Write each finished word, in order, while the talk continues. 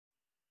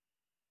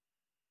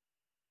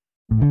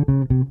What's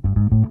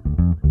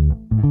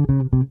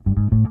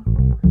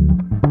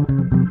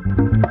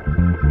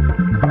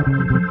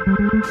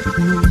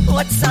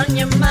on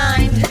your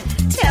mind?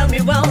 Tell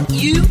me, won't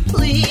you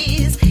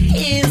please?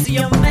 Is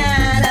your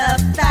man a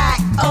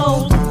fat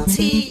old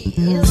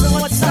tease?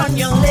 What's on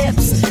your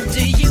lips?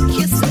 Do you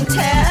kiss and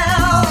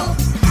tell?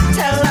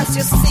 Tell us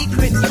your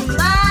secret, you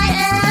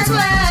might as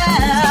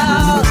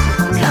well.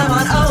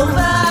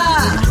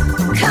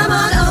 Come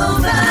on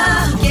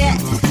over,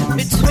 get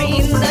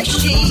between the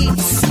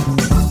sheets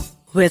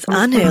with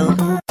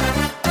Anil.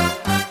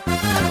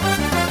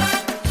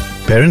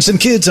 Parents and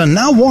kids are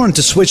now warned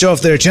to switch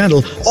off their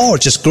channel or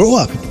just grow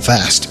up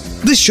fast.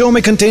 This show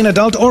may contain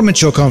adult or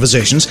mature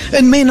conversations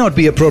and may not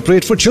be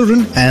appropriate for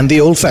children and the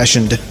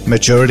old-fashioned.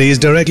 Maturity is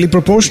directly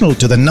proportional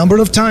to the number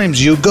of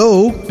times you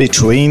go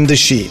between the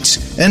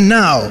sheets. And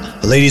now,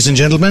 ladies and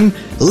gentlemen,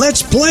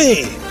 let's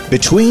play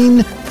Between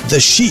the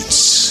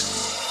Sheets.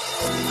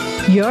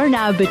 You're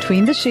now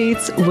Between the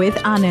Sheets with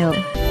Anil.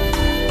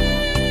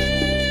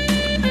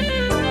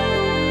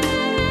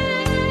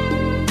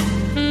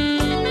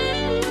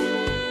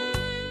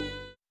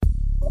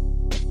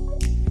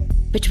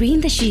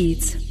 Between the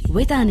Sheets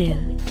with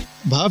Anil.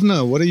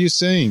 Bhavna, what are you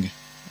saying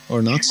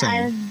or not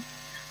saying?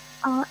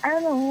 I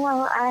don't know.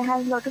 I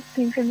have a lot of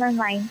things in my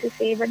mind to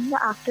say, but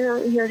after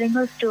hearing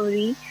her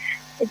story,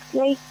 it's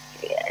like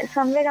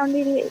somewhere down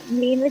the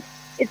lane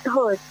it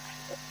hurts.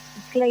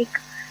 It's like,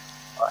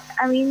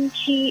 I mean,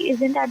 she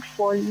isn't at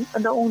fault.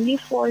 The only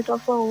fault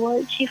of her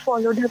was she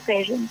followed her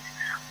parents.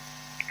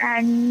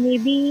 And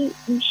maybe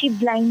she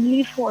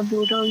blindly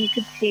followed her, you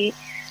could say,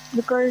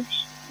 because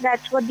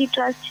that's what the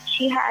trust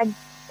she had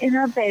in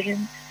her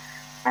parents.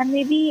 And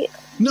maybe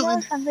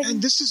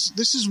and this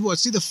is what,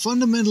 see, the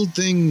fundamental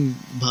thing,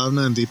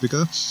 Bhavna and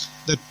Deepika,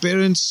 that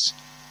parents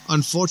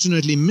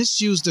unfortunately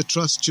misuse the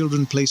trust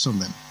children place on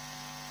them.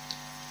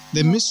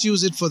 They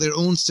misuse it for their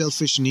own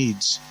selfish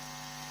needs.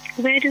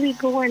 Where do we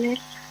go, Anil?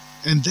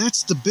 And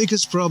that's the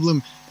biggest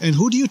problem. And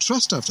who do you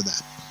trust after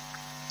that?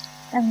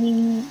 I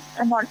mean,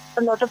 a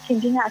lot of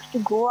thinking has to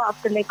go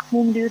after, like,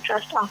 whom do you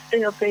trust after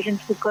your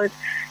parents? Because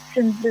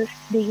since this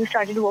day you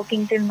started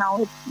working till now,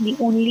 it's the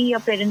only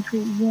your parents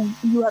whom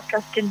you have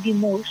trusted the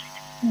most.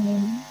 I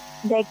mean,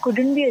 there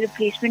couldn't be a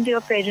replacement to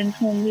your parents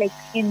whom, like,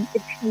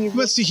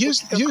 Well, see,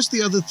 here's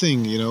the other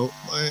thing, you know,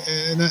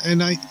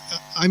 and I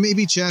may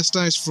be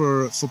chastised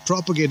for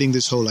propagating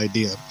this whole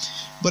idea,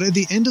 but at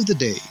the end of the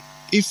day,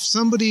 if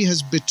somebody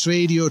has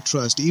betrayed your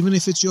trust, even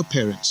if it's your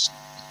parents,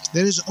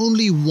 there is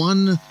only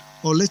one,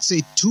 or let's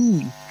say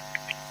two,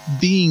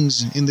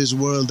 beings in this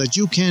world that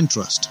you can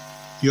trust.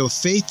 Your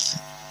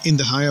faith in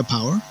the higher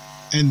power,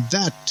 and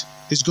that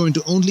is going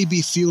to only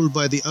be fueled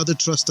by the other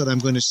trust that I'm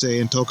going to say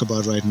and talk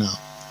about right now.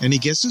 Any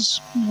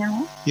guesses?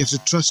 No. You have to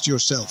trust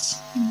yourself.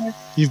 Yes.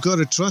 You've got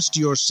to trust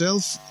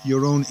yourself,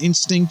 your own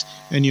instinct,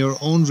 and your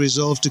own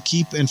resolve to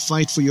keep and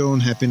fight for your own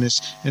happiness.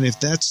 And if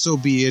that's so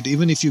be it,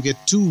 even if you get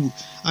too...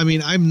 I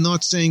mean, I'm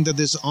not saying that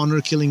this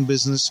honor-killing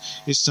business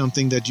is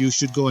something that you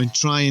should go and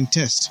try and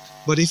test.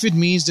 But if it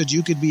means that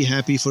you could be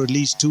happy for at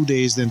least 2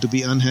 days than to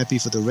be unhappy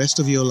for the rest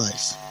of your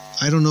life,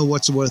 I don't know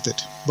what's worth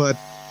it. But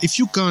if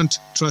you can't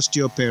trust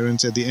your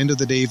parents at the end of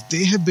the day, if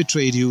they have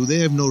betrayed you, they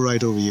have no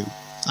right over you.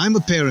 I'm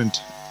a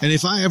parent. And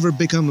if I ever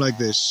become like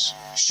this,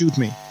 shoot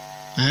me.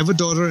 I have a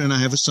daughter and I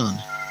have a son.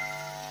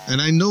 And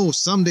I know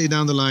someday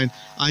down the line,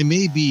 I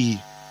may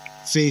be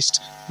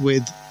faced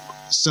with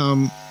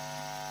some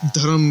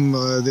dharm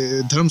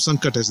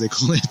sankat, as they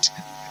call it.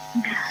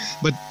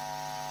 But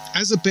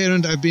as a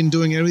parent, I've been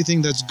doing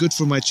everything that's good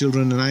for my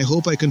children, and I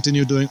hope I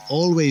continue doing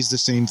always the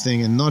same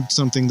thing and not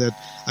something that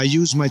I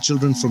use my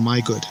children for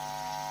my good.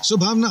 So,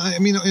 Bhavna, I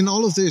mean, in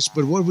all of this,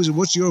 but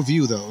what's your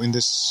view, though, in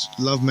this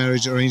love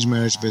marriage, arranged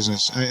marriage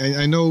business?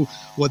 I know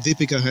what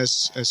Deepika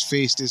has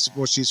faced is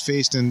what she's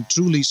faced, and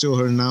truly so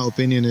her now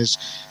opinion is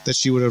that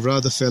she would have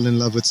rather fell in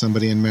love with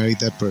somebody and married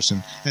that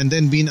person, and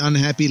then been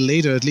unhappy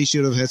later. At least she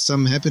would have had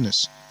some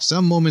happiness,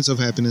 some moments of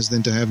happiness,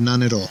 than to have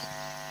none at all.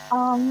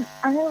 I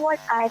mean,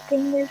 what I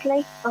think is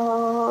like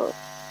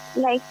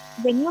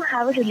when you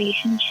have a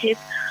relationship,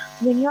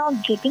 when you're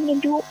getting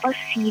into a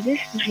serious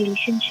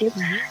relationship,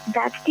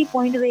 that's the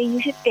point where you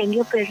should tell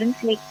your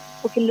parents, like,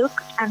 okay,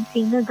 look, I'm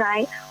seeing a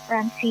guy or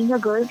I'm seeing a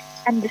girl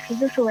and this is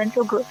the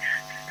so-and-so girl.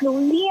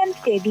 Slowly and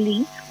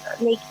steadily,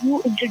 like, you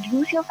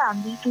introduce your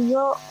family to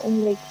your,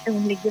 like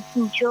the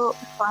future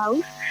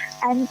spouse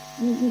and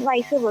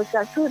vice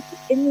versa. So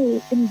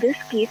in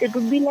this case, it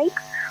would be like,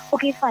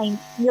 okay, fine,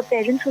 your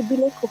parents would be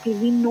like, okay,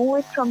 we know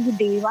it from the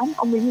day one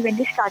or maybe when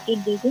they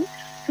started dating,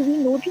 so we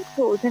know the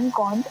pros and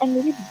cons, and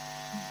maybe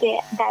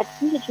that's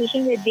the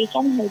situation where they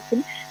can help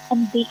him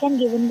and they can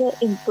give him their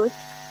input,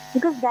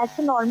 because that's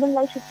a normal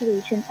life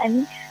situation. I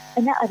mean,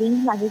 in an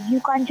arranged marriage, you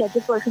can't judge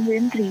a person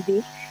within 3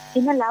 days.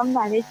 In a love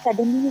marriage,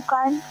 suddenly you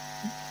can't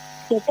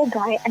get a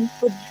guy and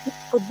put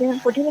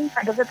him in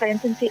front of the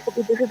parents and say,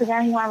 okay, this is the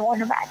guy who I want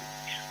to marry.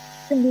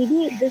 So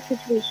maybe this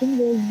situation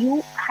where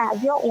you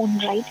have your own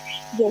right,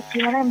 yes,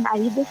 you want to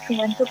marry this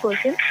so-and-so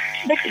person,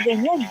 but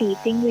when you're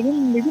dating, when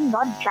you're maybe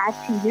not that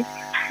serious,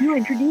 you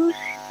introduce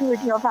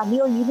with your family,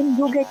 or even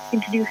you get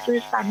introduced to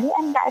his family,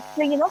 and that's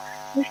where,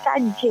 you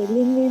start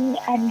gelling in,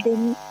 and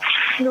then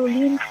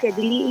slowly and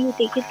steadily you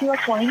take it to a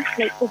point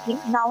like, okay,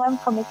 now I'm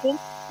committed,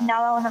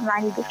 now I want to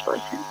marry this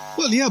person.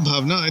 Well, yeah,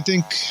 Bhavna, I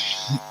think,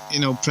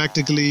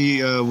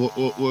 practically,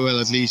 well,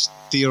 at least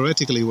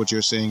theoretically, what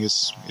you're saying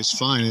is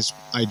fine, is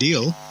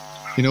ideal,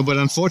 but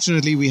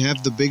unfortunately we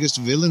have the biggest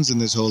villains in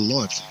this whole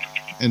lot.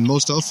 And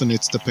most often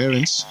it's the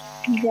parents.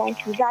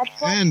 Exactly.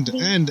 That's what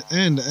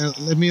and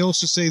let me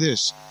also say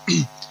this.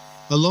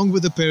 Along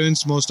with the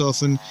parents, most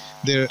often,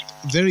 they're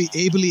very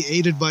ably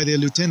aided by their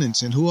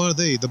lieutenants. And who are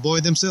they? The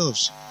boy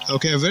themselves.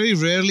 Okay, very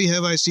rarely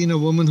have I seen a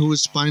woman who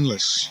is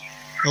spineless.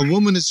 A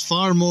woman is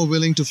far more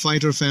willing to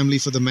fight her family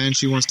for the man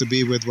she wants to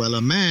be with, while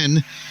a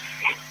man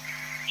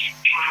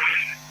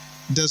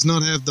does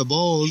not have the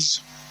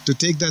balls to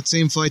take that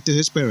same fight to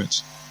his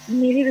parents.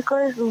 Maybe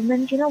because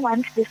women,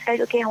 once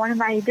decide, okay, I want to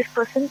marry this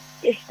person,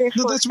 it's their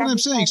No, that's what I'm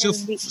saying.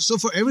 So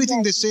for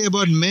everything they say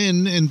about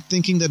men and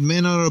thinking that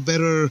men are a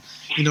better,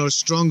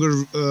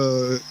 stronger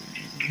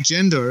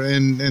gender,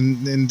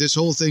 and this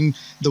whole thing,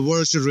 the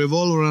world should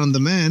revolve around the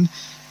man.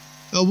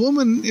 A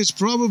woman is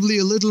probably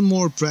a little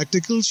more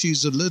practical.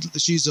 She's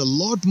a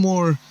lot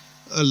more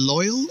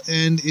loyal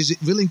and is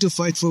willing to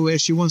fight for where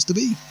she wants to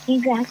be.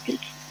 Exactly.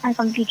 I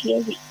completely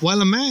agree.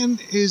 While a man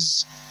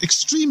is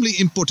extremely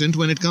impotent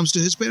when it comes to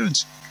his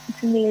parents.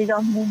 It's a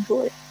male-dominant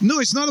role. No,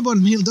 it's not about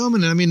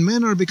male-dominant. I mean,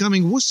 men are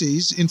becoming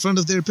wussies in front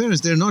of their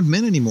parents. They're not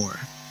men anymore.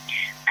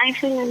 I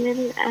feel a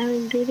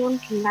little, they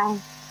don't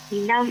love.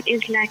 Love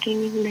is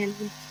lacking in men.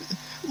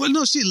 Well,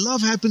 no, see,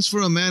 love happens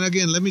for a man.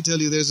 Again, let me tell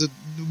you,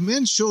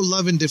 men show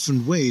love in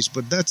different ways,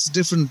 but that's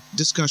different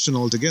discussion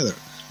altogether.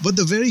 But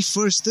the very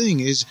first thing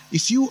is,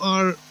 if you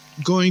are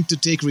going to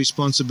take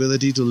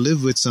responsibility to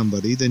live with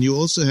somebody, then you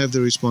also have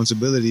the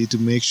responsibility to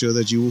make sure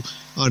that you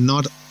are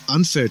not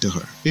unfair to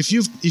her. If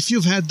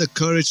you've had the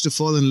courage to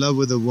fall in love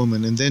with a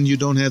woman, and then you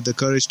don't have the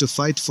courage to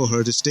fight for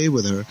her to stay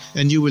with her,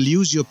 and you will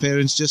use your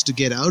parents just to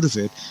get out of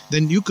it,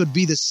 then you could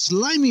be the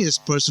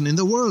slimiest person in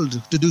the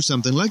world to do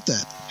something like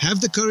that.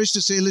 Have the courage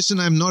to say, listen,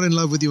 I'm not in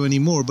love with you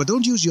anymore, but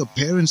don't use your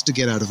parents to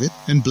get out of it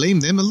and blame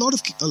them. A lot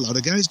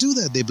of guys do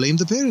that. They blame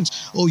the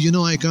parents. Oh,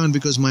 I can't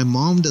because my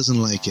mom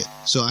doesn't like it,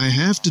 so I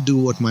have to do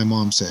what my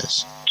mom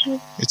says.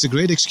 It's a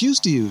great excuse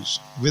to use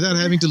without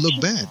having to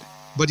look bad.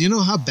 But you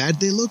know how bad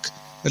they look?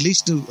 At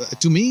least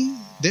to me,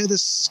 they're the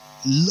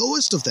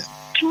lowest of them.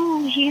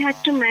 True, he had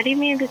to marry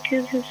me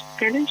because his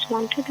parents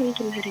wanted him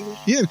to marry me.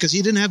 Yeah, because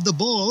he didn't have the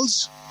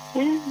balls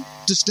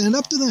to stand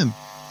up to them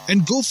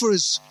and go for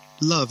his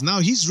love. Now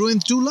he's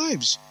ruined 2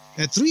 lives.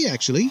 3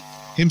 actually,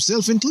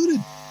 himself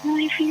included. No,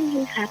 I feel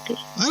he's happy.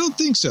 I don't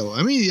think so.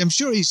 I mean, I'm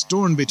sure he's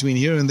torn between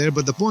here and there,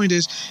 but the point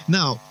is,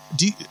 now,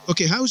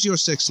 how's your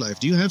sex life?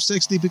 Do you have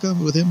sex,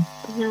 Deepika, with him?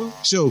 No.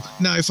 So,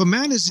 now, if a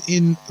man is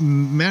in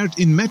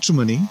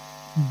matrimony,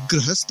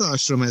 Grihastha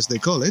ashram as they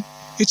call it,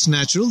 it's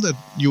natural that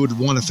you would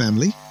want a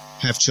family,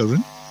 have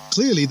children.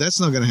 Clearly,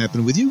 that's not going to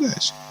happen with you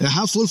guys. Now,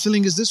 how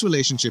fulfilling is this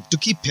relationship? To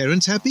keep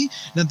parents happy?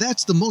 Now,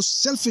 that's the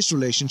most selfish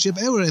relationship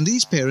ever. And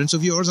these parents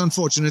of yours,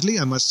 unfortunately,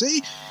 I must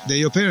say, they're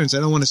your parents. I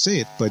don't want to say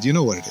it, but you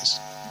know what it is.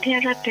 They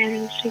are our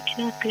parents. We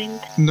cannot blame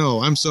them.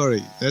 No, I'm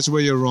sorry. That's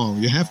where you're wrong.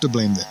 You have to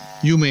blame them.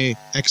 You may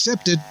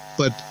accept it,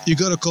 but you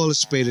got to call a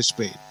spade a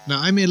spade. Now,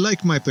 I may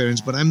like my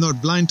parents, but I'm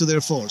not blind to their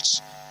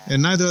faults.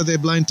 And neither are they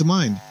blind to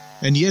mine.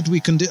 And yet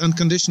we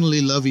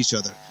unconditionally love each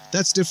other.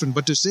 That's different.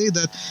 But to say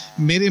that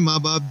mere maa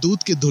baap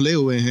doodh ke dhule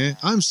hue hain,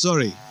 I'm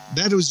sorry.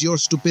 That was your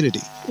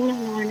stupidity. No,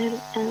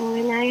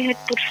 when I had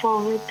put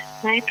forward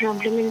my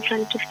problem in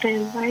front of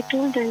them, I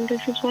told them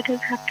this is what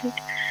has happened.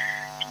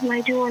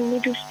 Why do you want me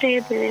to stay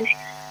there?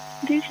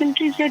 They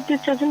simply said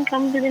this doesn't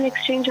come with an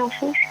exchange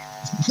offer.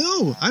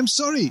 No, I'm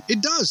sorry.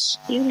 It does.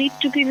 You need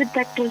to be with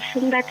that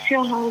person. That's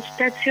your house.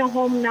 That's your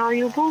home now.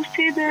 You go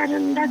stay there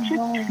and that's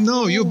it.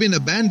 No, you've been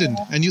abandoned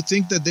and you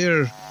think that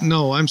they're...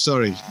 No, I'm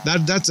sorry.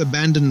 That's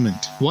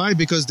abandonment. Why?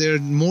 Because they're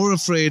more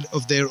afraid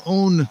of their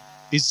own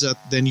izzat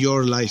than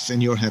your life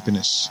and your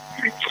happiness.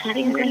 I'm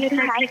sorry. You have to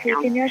have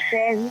faith in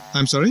yourself.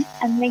 I'm sorry?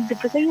 And like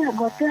Deepika, you have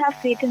got to have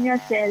faith in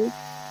yourself.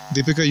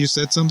 Deepika, you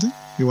said something?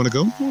 You want to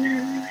go?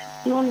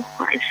 No,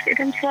 I said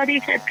I'm sorry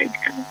if I break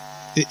down.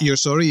 You're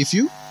sorry if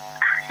you?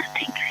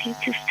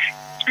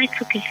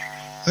 It's okay.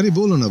 अरे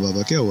बोलो ना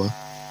बाबा क्या हुआ?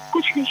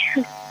 कुछ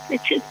नहीं.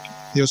 It's just.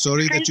 You're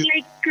sorry that you.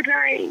 Like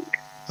crying.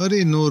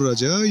 अरे no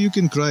Raja, you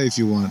can cry if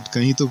you want.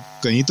 कहीं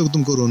तो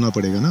तुमको रोना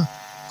पड़ेगा ना.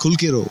 खुल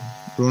के रो.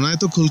 रोना है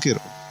तो खुल के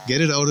रो.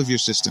 Get it out of your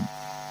system.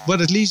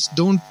 But at least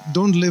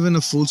don't live in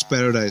a fool's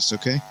paradise,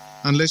 okay?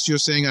 Unless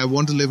you're saying I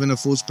want to live in a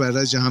fool's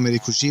paradise जहाँ मेरी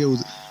खुशी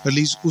है, at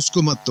least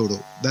उसको मत तोड़ो.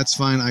 That's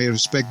fine. I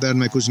respect that.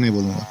 मैं कुछ नहीं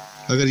बोलूँगा.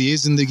 अगर ये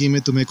जिंदगी में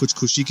तुम्हें कुछ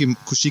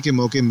खुशी के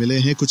मौके मिले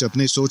हैं कुछ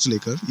अपने सोच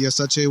लेकर, या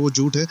सच है वो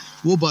झूठ है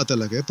वो बात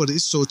अलग है, पर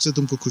इस सोच से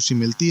तुमको खुशी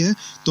मिलती है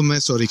तो मैं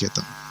सॉरी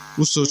कहता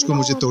हूँ. उस सोच को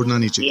मुझे तोड़ना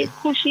नहीं चाहिए.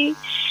 खुशी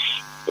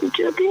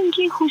जब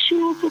इनकी खुशी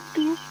हो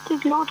सकती है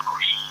तो नॉट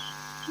खुशी.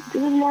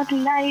 This is not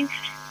life.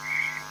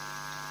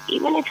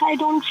 Even if I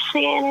don't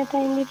say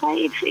anything,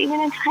 even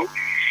if I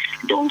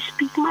don't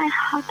speak my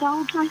heart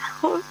out, I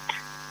hurt.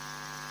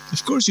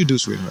 Of course you do,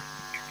 sweetheart.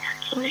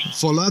 Sorry.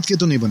 Faulat ke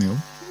to nahi bane ho.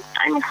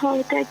 I'm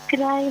hurt. I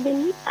cry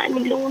when I'm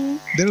alone.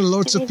 There are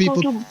lots When of I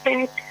people. go to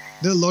bed.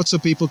 There are lots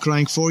of people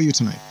crying for you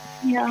tonight,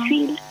 Yeah.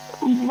 Feel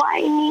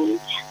why me?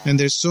 and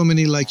there's so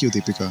many like you,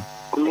 Deepika.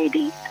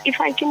 Maybe if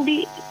I can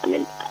be,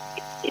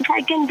 if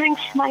I can bring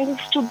smiles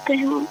to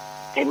them,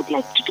 I would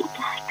like to do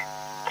that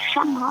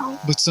somehow.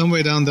 But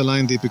somewhere down the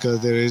line,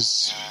 Deepika, there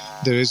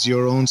is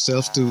your own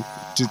self to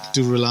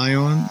rely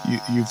on.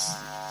 You've,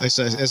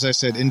 as I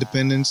said,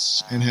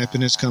 independence and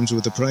happiness comes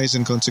with a price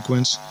and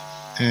consequence,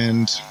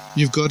 and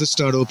you've got to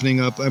start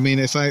opening up. I mean,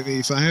 if I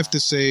have to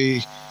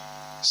say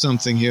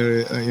something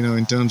here,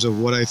 in terms of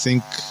what I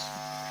think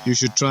you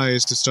should try,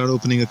 is to start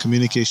opening a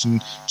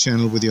communication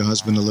channel with your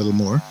husband a little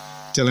more.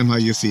 Tell him how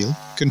you feel.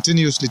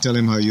 Continuously tell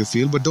him how you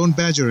feel, but don't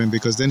badger him,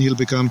 because then he'll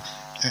become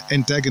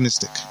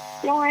antagonistic.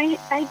 No,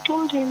 I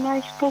told him,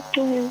 I spoke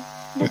to him,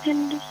 but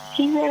then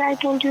he said, I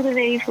told you the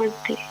very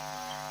first day.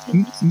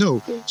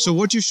 No. So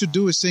what you should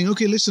do is saying,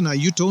 okay, listen,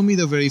 you told me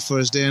the very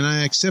first day and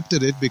I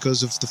accepted it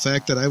because of the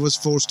fact that I was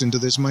forced into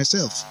this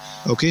myself.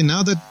 Okay,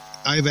 now that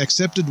I've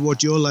accepted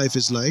what your life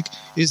is like,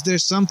 is there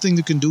something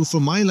you can do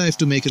for my life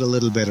to make it a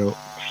little better?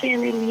 See,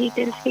 and then he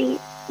tells me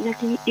that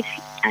if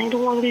I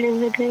don't want to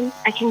live with him,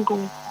 I can go.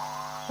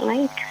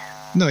 Right?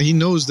 No, he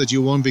knows that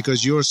you won't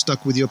because you're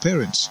stuck with your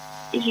parents.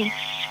 Yes.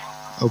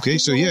 Okay,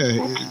 so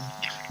yeah.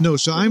 No,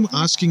 so I'm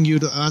asking you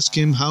to ask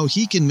him how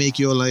he can make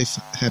your life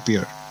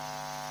happier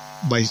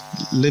by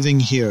living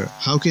here.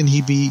 How can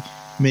he be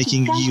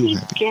making you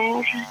happy?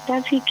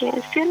 Does he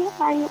care? Still,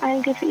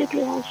 I'll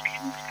definitely ask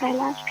him.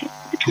 I'll ask him.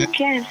 But who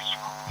cares?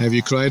 Have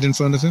you cried in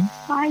front of him?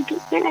 I do.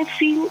 When I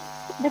feel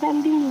that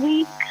I'm being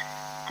weak,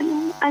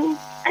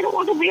 I don't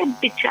want to be a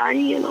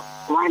bichari,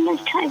 Why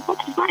must I?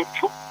 What is my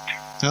fault?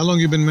 How long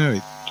you been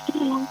married?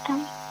 A long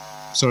time.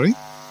 Sorry?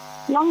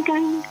 Long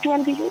time,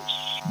 12 years.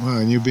 Wow,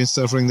 and you've been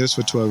suffering this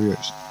for 12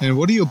 years. And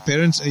what do your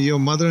parents, your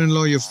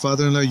mother-in-law, your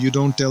father-in-law, you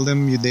don't tell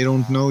them, they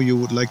don't know, you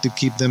would like to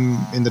keep them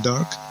in the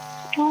dark?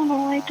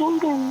 No, I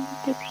told them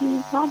that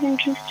he's not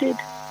interested.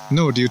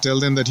 No, do you tell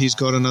them that he's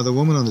got another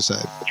woman on the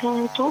side?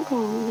 I told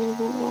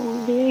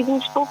them. They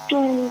even spoke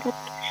to him that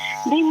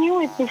they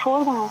knew it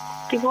before that.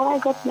 Before I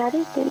got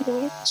married, they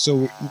knew it.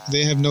 So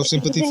they have no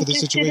sympathy for the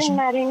situation? In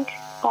marrying,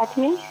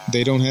 me.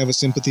 They don't have a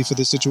sympathy for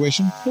this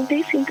situation?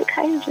 They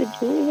sympathize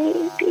with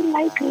me. They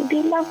like me.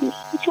 They love me.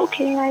 It's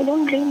okay. I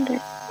don't blame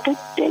them. But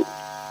then,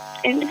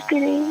 end of the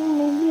day,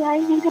 maybe I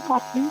need a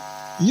partner.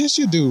 Yes,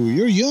 you do.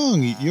 You're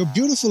young. You're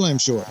beautiful, I'm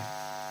sure.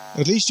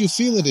 At least you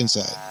feel it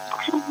inside.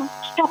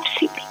 Stop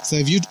sleeping. So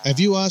have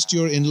you asked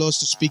your in-laws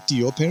to speak to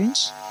your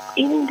parents?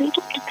 Even they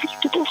don't agree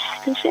to this.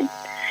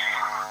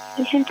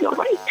 They said, you're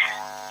right.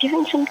 Give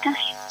him some time.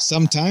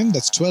 Some time?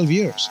 That's 12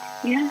 years.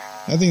 Yeah.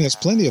 I think that's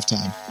plenty of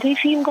time. They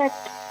feel that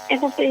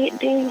end of the day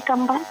they'll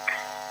come back.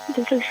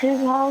 This is his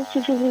house.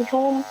 This is his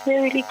home. They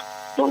really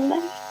don't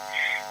mind.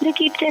 They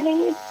keep telling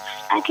me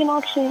I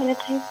cannot say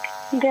anything.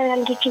 They're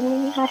elder to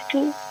me. I have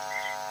to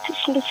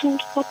just listen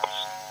to what.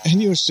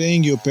 And you're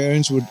saying your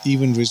parents would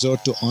even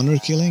resort to honor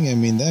killing? I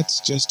mean, that's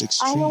just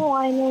extreme.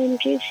 I know, in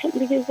case,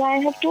 because I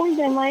have told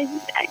them, I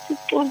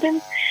just told them,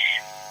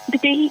 the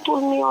day he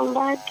told me all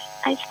that,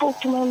 I spoke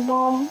to my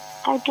mom.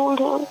 I told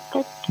her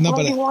that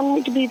you want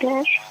me to be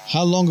there.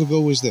 How long ago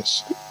was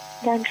this?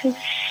 That was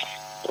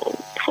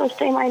the first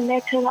time I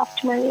met her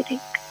after my wedding.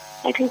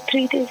 I think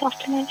 3 days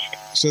after my wedding.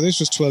 So this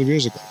was 12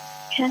 years ago?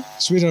 Yeah.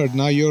 Sweetheart,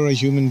 now you're a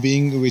human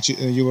being, which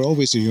you were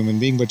always a human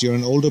being, but you're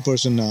an older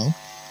person now.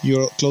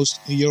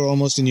 You're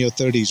almost in your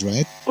 30s,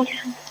 right?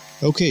 Yeah.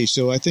 Okay,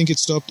 so I think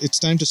it's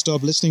time to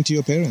stop listening to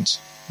your parents.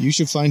 You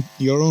should find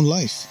your own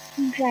life.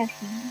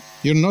 Exactly.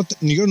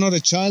 You're not a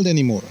child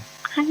anymore.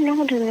 I'm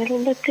not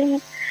alone, but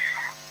then,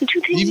 do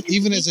you think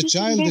even as a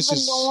child, this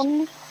is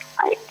alone?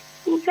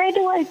 Where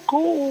do I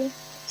go?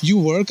 You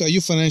work? Are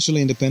you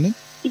financially independent?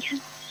 Yeah,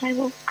 I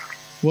work.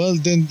 Well,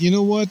 then, you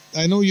know what?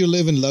 I know you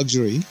live in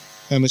luxury.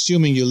 I'm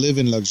assuming you live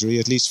in luxury,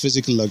 at least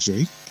physical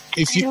luxury.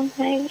 I don't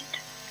mind.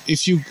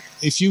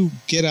 If you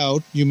get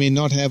out, you may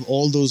not have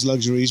all those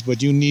luxuries,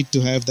 but you need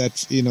to have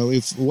that,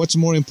 what's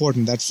more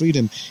important, that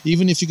freedom.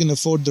 Even if you can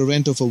afford the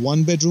rent of a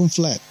 1-bedroom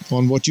flat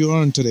on what you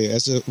earn today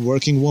as a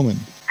working woman.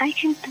 I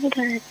can do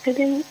that. But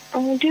then,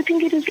 do you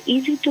think it is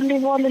easy to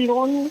live all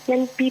alone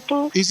when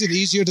people... Is it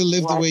easier to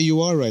live the way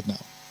you are right now?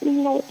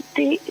 No,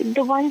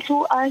 the ones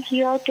who are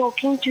here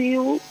talking to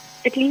you,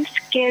 at least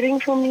caring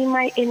for me,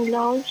 my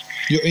in-laws.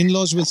 Your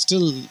in-laws will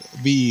still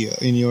be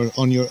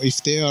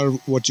if they are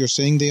what you're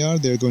saying they are,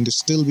 they're going to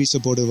still be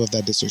supportive of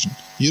that decision.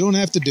 You don't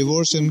have to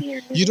divorce him.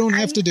 You don't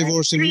have to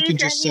divorce him. You can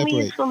just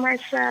separate. For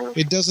myself.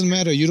 It doesn't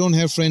matter. You don't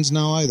have friends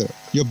now either.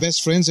 Your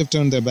best friends have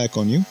turned their back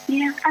on you.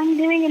 Yeah, I'm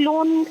living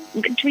alone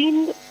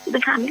between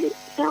the family.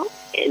 So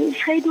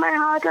inside my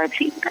heart, I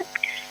feel that.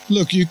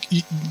 Look,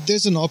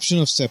 there's an option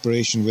of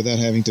separation without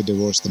having to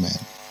divorce the man.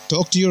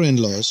 Talk to your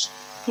in-laws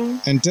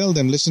and tell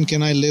them, listen,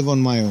 can I live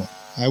on my own?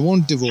 I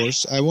won't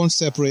divorce, I won't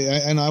separate,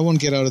 and I won't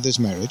get out of this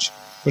marriage.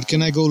 But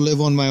can I go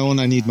live on my own?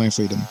 I need my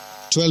freedom.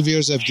 12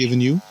 years I've given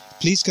you.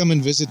 please come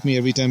and visit me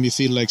every time you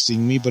feel like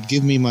seeing me, but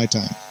give me my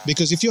time.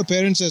 Because if your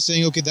parents are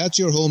saying, okay, that's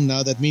your home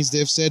now, that means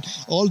they've said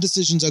all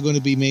decisions are going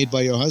to be made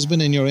by your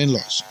husband and your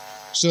in-laws.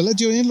 So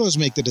let your in-laws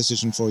make the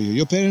decision for you.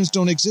 Your parents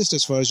don't exist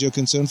as far as you're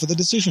concerned for the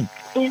decision.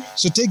 Yeah.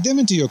 So take them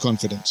into your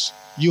confidence.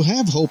 You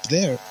have hope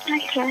there.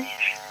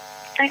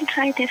 I'll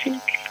try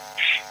definitely.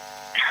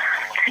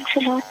 Thanks a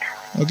lot.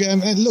 Okay,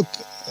 and look,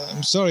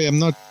 I'm sorry, I'm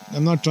not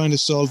trying to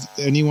solve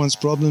anyone's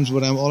problems,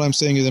 but all I'm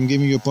saying is I'm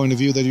giving you a point of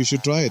view that you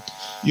should try it.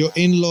 Your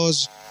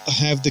in-laws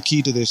have the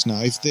key to this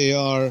now. If they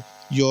are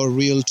your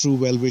real, true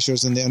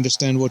well-wishers and they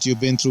understand what you've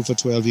been through for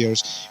 12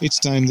 years, it's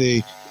time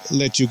they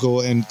let you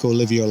go and go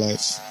live your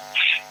life.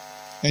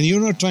 And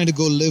you're not trying to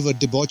go live a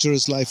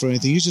debaucherous life or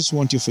anything. You just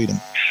want your freedom.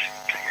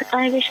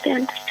 I wish they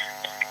understand.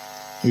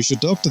 You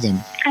should talk to them.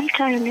 I'm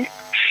trying it.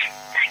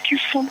 Thank you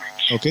so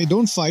much. Okay,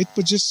 don't fight,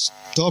 but just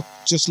talk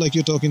just like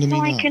you're talking to me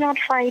now. No, I cannot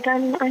fight.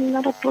 I'm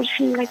not a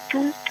person like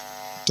that.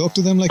 Talk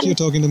to them like you're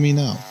talking to me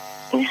now.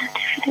 Yeah,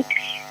 definitely.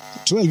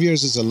 12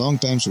 years is a long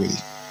time, sweetie.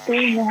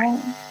 Very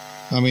long.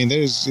 I mean,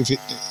 there's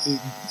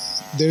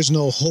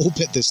no hope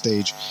at this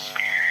stage.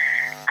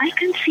 I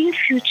can see a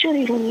future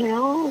even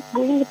now,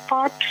 going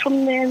apart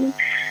from them,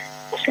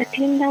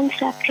 settling down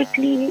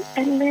separately,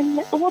 and then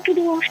what to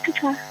do after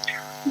that?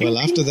 Well,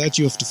 after that,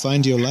 you have to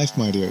find your life,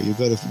 my dear. You've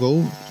got to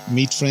go,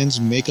 meet friends,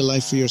 make a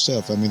life for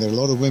yourself. I mean, there are a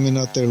lot of women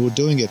out there who are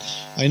doing it.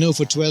 I know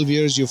for 12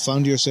 years, you've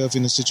found yourself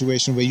in a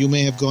situation where you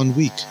may have gone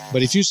weak.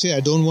 But if you say, I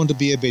don't want to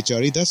be a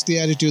bechari, that's the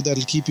attitude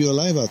that'll keep you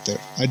alive out there.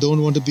 I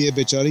don't want to be a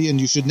bechari, and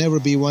you should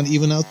never be one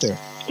even out there.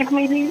 But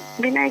maybe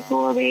when I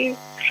go away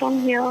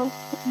from here,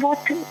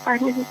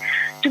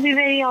 to be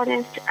very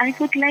honest, I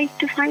would like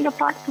to find a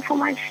partner for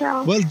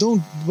myself. Well,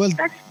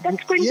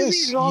 that's going to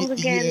be wrong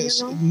again,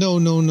 yes. you know.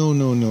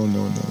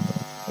 No.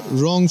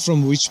 Wrong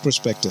from which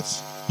perspective?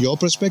 Your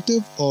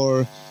perspective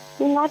or?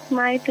 Not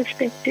my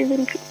perspective.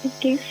 In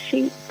case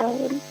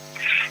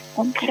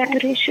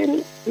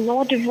separation,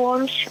 no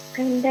divorce,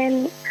 and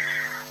then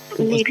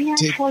maybe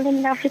I fall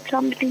in love with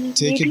somebody.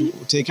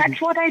 That's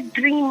what I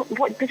dream.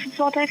 This is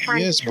what I find.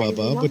 Yes,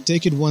 Baba, but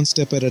take it one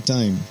step at a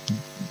time.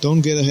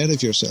 Don't get ahead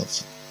of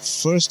yourself.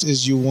 First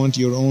is you want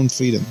your own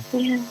freedom.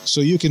 Yeah.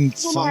 So you can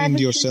find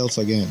yourself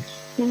again.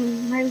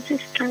 I was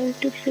just trying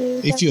to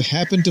say if you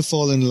happen to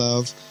fall in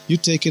love, you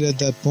take it at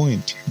that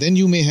point. Then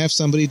you may have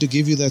somebody to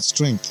give you that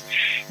strength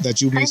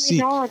that you may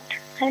seek.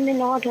 I may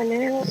not,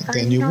 Anil.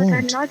 Then you won't.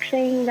 I'm not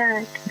saying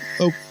that.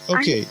 Oh,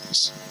 okay.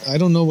 I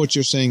don't know what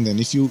you're saying then.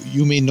 If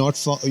you may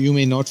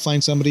not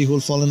find somebody who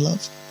will fall in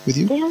love with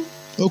you. Yeah.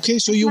 Okay,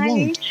 so you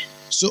won't. Age.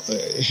 So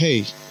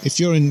hey, if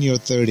you're in your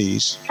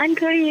 30s, I'm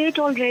 38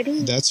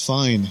 already. That's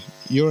fine.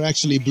 You're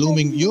actually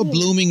blooming. You're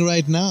blooming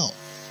right now.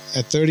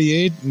 At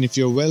 38, and if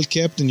you're well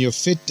kept and you're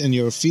fit and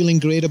you're feeling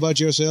great about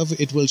yourself,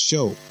 it will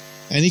show.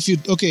 And if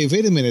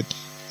wait a minute.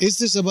 Is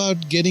this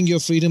about getting your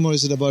freedom or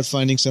is it about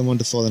finding someone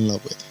to fall in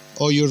love with?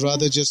 Or you'd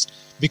rather just,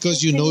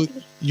 because you know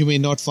you may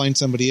not find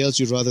somebody else,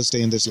 you'd rather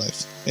stay in this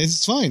life. And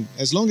it's fine,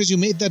 as long as you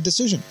made that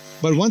decision.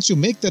 But once you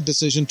make that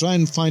decision, try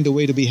and find a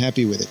way to be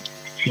happy with it.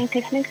 I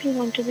definitely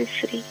want to be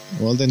free.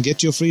 Well, then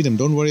get your freedom.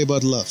 Don't worry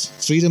about love.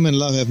 Freedom and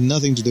love have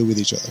nothing to do with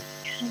each other.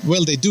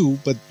 Well, they do,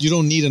 but you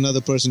don't need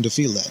another person to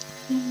feel that.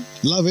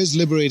 Love is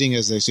liberating,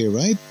 as they say,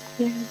 right?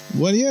 Yeah.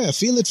 Well, yeah,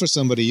 feel it for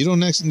somebody. You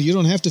don't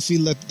have to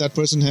feel that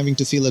person having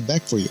to feel it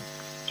back for you.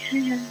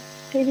 Yeah.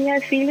 Maybe I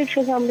feel it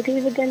for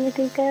somebody, but then it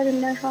is there in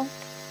my heart.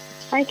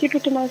 I keep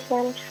it to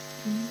myself.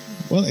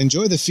 Well,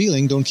 enjoy the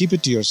feeling. Don't keep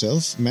it to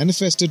yourself.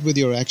 Manifest it with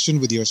your action,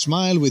 with your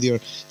smile, with your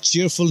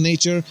cheerful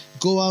nature.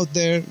 Go out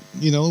there,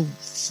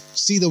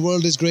 see the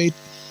world is great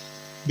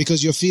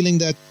because you're feeling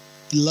that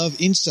love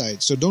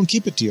inside. So don't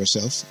keep it to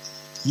yourself.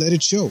 Let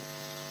it show.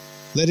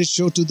 Let it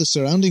show to the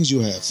surroundings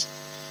you have.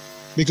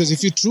 Because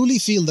if you truly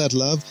feel that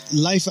love,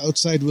 life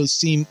outside will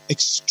seem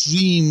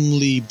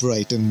extremely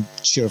bright and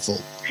cheerful.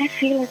 I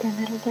feel it a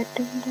little bit.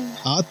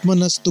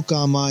 Atmanastu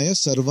kamaya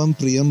sarvam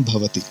priyam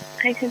bhavati.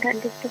 I can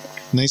understand.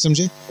 नहीं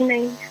समझे?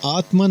 नहीं.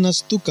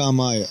 Atmanastu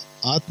kamaya.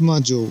 Atma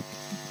jo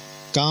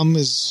काम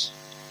is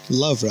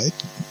love,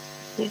 right?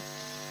 Yeah.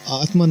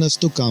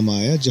 Atmanastu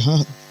kamaya,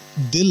 जहाँ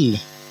दिल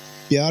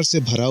प्यार से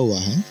भरा हुआ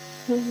है.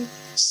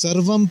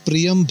 सर्वम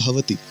प्रियम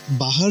भवति.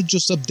 बाहर जो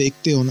सब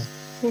देखते हो ना,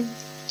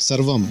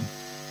 सर्वम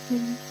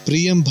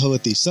प्रियम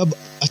भवति, सब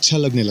अच्छा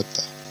लगने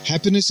लगता है.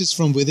 Happiness is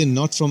from within,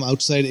 not from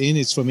outside in.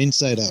 It's from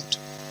inside out.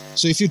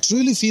 So if you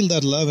truly feel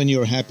that love and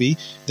you're happy,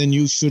 then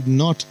you should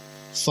not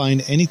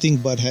find anything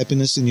but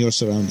happiness in your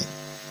surrounding.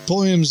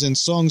 Poems and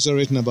songs are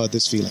written about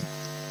this feeling,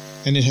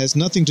 and it has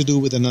nothing to do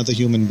with another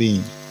human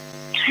being.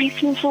 I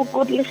feel so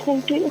good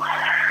listening to you.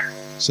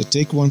 So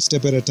take one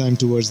step at a time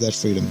towards that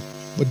freedom.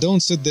 But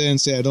don't sit there and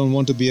say, I don't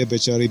want to be a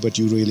bechari, but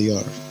you really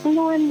are.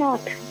 No, I'm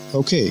not.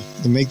 Okay,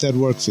 then make that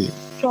work for you.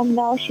 From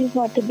now, she's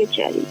not a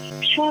bechari.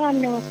 Sure,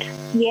 I'm not.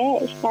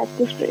 Yes, that's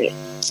the spirit.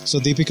 So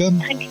Deepika,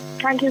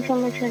 thank you so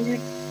much, Sanjay.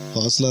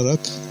 Hausla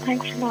rakh.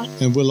 Thanks a lot.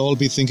 And we'll all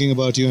be thinking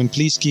about you, and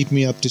please keep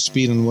me up to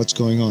speed on what's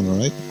going on, all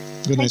right?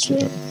 Good night,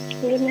 sweetheart.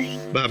 Good night.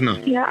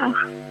 Bhavna. Yeah.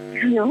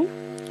 Hello?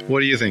 What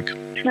do you think?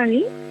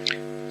 Sorry?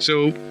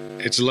 So,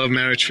 it's love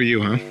marriage for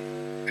you, huh?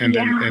 And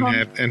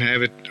Yeah.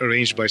 have it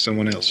arranged by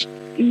someone else.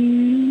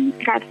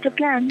 That's the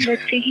plan.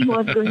 Let's see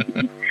what's going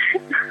on.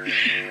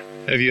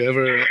 Have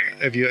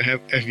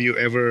you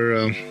ever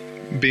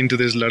been to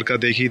this Ladka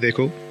Dekhi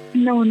Dekho?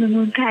 No.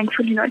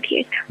 Thankfully, not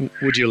yet.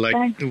 Would you like?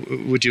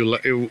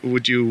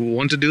 Would you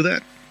want to do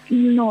that?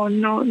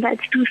 No.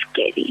 That's too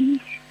scary.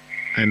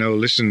 I know.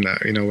 Listen,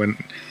 when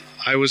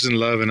I was in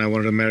love and I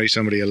wanted to marry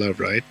somebody I love,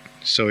 right?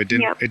 So it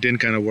didn't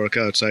kind of work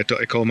out. So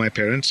I called my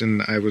parents,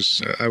 and I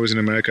was in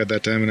America at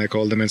that time, and I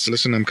called them and said,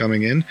 "Listen, I'm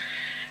coming in,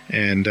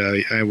 and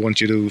I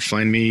want you to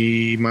find me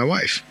my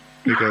wife."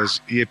 Because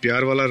ये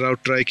प्यार वाला राउट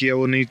try किया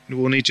वो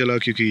नहीं चला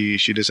क्योंकि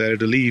she decided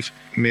to leave.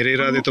 मेरे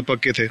इरादे तो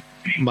पक्के थे,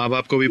 माँ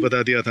बाप को भी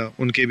बता दिया था,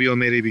 उनके भी और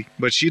मेरे भी.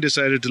 But she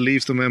decided to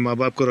leave, तो मैं माँ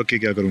बाप को रख के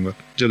क्या करूँगा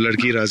जब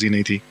लड़की राजी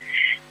नहीं थी.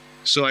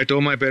 So I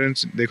told my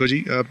parents, देखो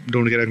जी आप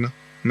ढूंढ के रखना,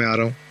 मैं आ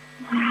रहा हूँ,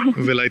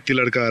 विलायती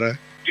लड़का आ रहा है.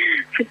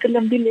 फिर तो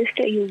लंबी लिस्ट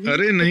है ये.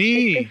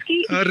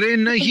 अरे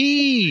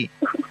नहीं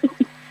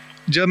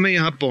जब मैं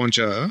यहाँ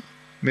पहुंचा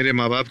मेरे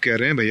माँ बाप कह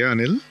रहे हैं, भैया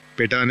अनिल,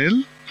 बेटा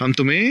अनिल, हम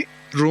तुम्हें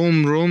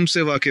रोम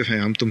से वाकिफ हैं,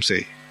 हम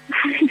तुमसे,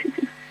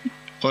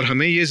 और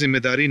हमें ये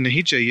जिम्मेदारी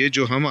नहीं चाहिए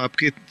जो हम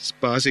आपके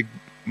पास एक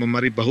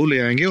हमारी बहू ले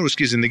आएंगे और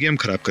उसकी जिंदगी हम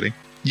खराब करें.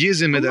 ये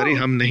जिम्मेदारी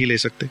हम नहीं ले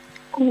सकते.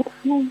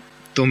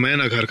 तो मैं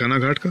ना घर का ना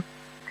घाट का.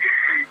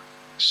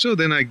 So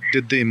then I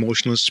did the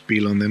emotional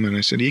spiel on them and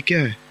I said, ये क्या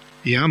है?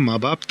 यहाँ माँ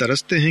बाप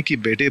तरसते हैं कि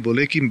बेटे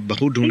बोले कि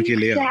बहू ढूंढ के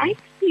ले आओ,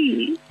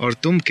 और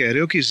तुम कह रहे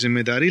हो कि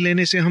जिम्मेदारी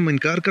लेने से हम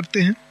इनकार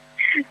करते हैं.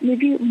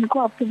 मेरी उनको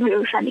आप पे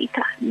भरोसा नहीं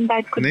था.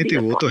 नहीं थी,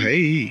 वो तो है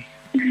ही.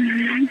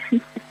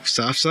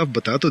 साफ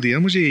बता तो दिया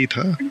मुझे यही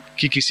था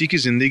कि किसी की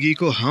जिंदगी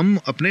को हम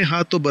अपने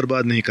हाथ तो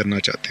बर्बाद नहीं करना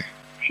चाहते.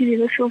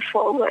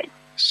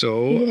 So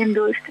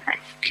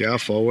क्या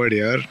फॉरवर्ड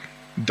यार,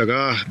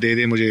 दगा दे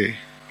दे मुझे.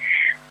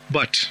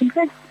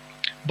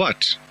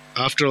 But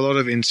after a lot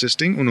of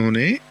insisting,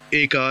 उन्होंने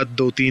 1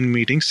 2 3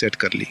 मीटिंग सेट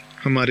कर ली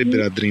हमारे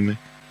बिरादरी में.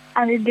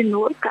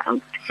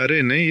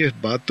 अरे नहीं, ये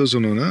बात तो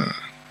सुनो ना.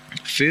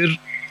 फिर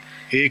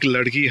एक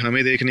लड़की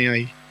हमें देखने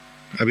आई.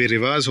 अभी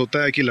रिवाज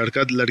होता है कि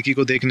लड़का लड़की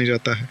को देखने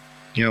जाता है,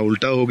 यहाँ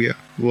उल्टा हो गया.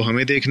 वो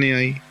हमें देखने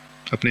आई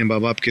अपने माँ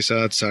बाप के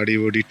साथ, साड़ी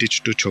वोड़ी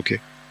टिच टुच होके.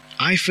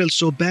 I felt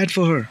so bad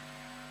for her.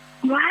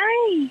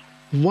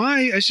 Why?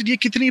 I said, ये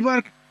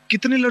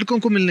कितने लड़कों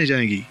को मिलने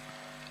जाएंगी,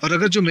 और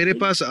अगर जो मेरे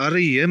पास आ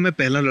रही है, मैं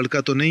पहला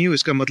लड़का तो नहीं हूँ,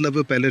 इसका मतलब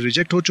वो पहले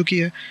रिजेक्ट हो चुकी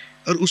है,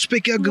 और उस पे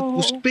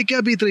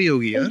क्या बीत रही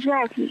होगी यार.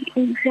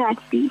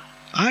 Exactly.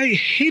 I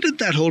hated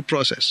that whole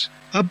process.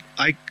 अब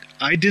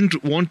I didn't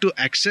want to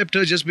accept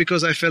her just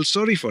because I felt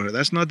sorry for her.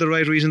 That's not the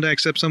right reason to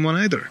accept someone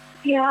either.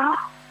 Yeah.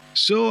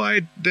 So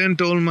I then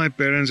told my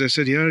parents, I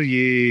said, यार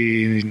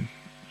ये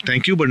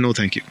thank you but no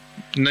thank you.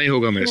 नहीं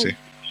होगा मेरे से.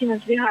 She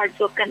must be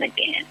heartbroken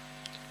again.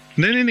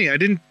 नहीं, I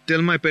didn't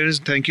tell my parents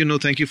thank you, no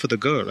thank you for the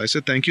girl. I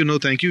said thank you, no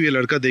thank you, ये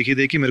लड़का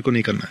देखी मेरे को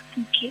नहीं करना है.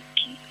 Okay.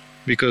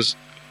 Because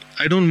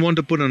I don't want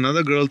to put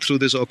another girl through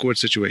this awkward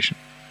situation.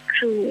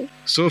 True.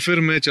 So फिर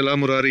मैं चला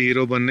मुरारी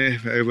हीरो बनने.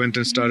 I went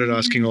and started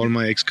asking all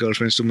my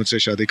ex-girlfriends, तुम मुझसे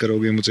शादी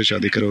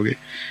करोगे.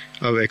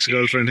 अब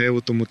ex-girlfriend है वो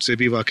तो मुझसे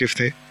भी वाकिफ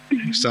थे,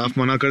 साफ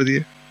मना कर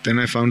दिए. Then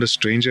I found a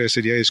stranger. I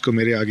said, यार इसको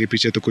मेरे आगे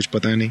पीछे तो कुछ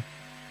पता है नहीं,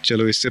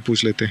 चलो इससे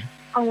पूछ लेते हैं.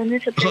 और उन्होंने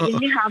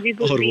सरप्राइजिंगली हाँ भी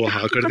बोल दिया. और वो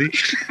हाँ कर दी.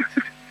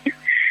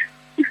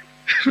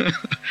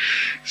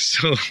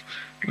 So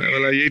मैं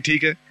बोला ये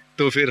ठीक है,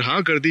 तो फिर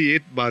हाँ कर दी, ये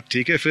बात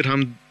ठीक है. फिर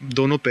हम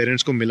दोनों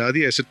पेरेंट्स को मिला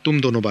दी, ऐसे तुम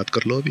दोनों बात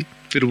कर लो अभी.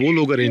 फिर वो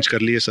लोग अरेंज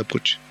कर लिए सब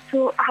कुछ.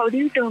 So how do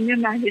you term your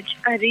marriage?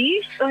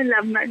 Arranged or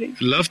love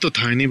marriage? Love तो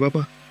था ही नहीं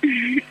बाबा.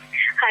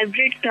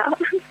 Hybrid था.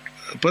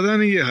 पता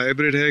नहीं ये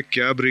हाइब्रिड है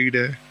क्या ब्रीड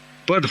है,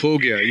 पर हो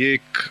गया, ये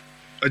एक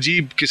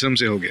अजीब किस्म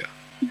से हो गया.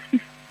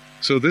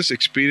 So this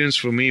experience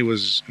for me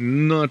was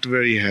not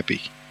very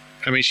happy.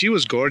 I mean, she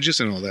was gorgeous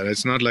and all that.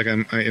 It's not like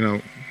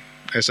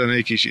ऐसा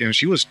नहीं कि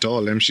she was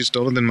tall. I mean, she's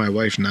taller than my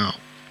wife now.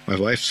 My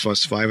wife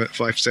was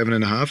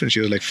 5'7.5" and she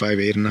was like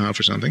 5'8.5"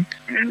 or something.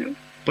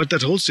 But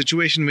that whole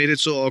situation made it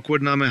so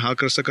awkward. ना मैं हाँ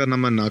कर सका ना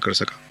मैं ना कर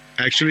सका.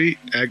 Actually,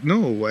 no.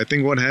 I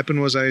think what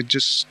happened was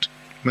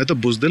मैं तो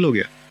बुज़दिल हो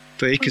गया.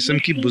 तो एक किस्म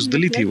की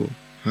बुज़दिली थी वो.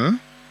 हाँ.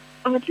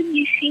 मतलब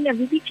ये सीन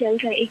अभी भी चल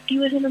रहा है.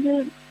 80% of the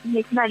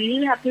like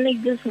marriages happen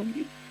like this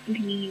only.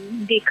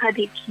 देखा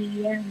देखी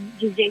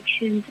and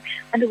rejections,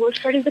 and the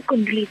worst part is the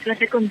kundalis. When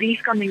the kundalis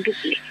come into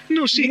play.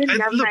 No, see,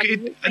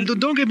 look,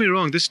 don't get me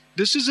wrong.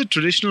 This is a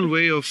traditional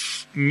way of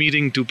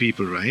meeting two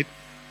people, right?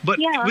 But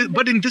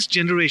but in this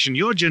generation,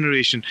 your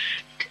generation,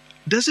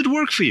 does it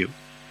work for you?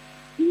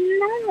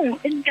 No,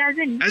 it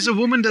doesn't. As a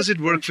woman, does it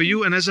work for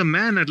you? And as a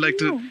man, I'd like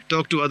to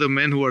talk to other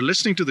men who are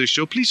listening to this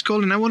show. Please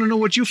call in. I want to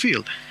know what you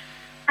feel.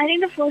 I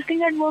think the first thing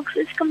that works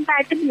is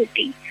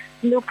compatibility.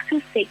 Looks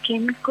is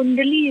second,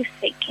 Kundali is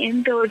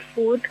second, third,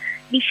 fourth.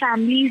 The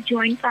families,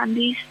 joint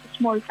families,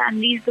 small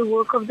families, the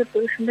work of the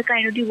person, the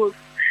kind of the work,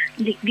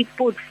 the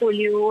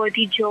portfolio or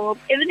the job,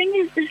 everything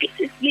is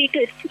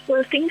later. The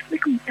first thing is the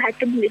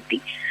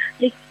compatibility.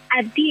 Like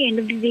at the end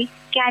of the day,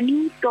 can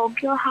you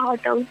talk your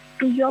heart out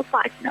to your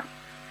partner?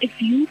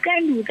 If you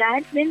can do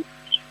that, then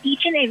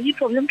each and every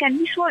problem can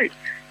be solved.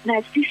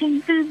 That's the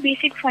simple,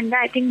 basic funda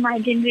I think my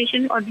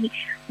generation or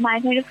my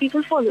kind of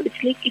people follow.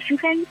 It's like if you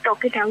can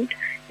talk it out,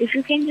 if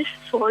you can just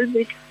solve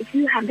it, if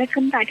you have that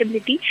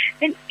compatibility,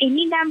 then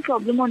any damn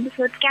problem on this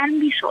earth can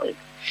be solved.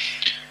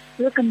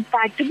 So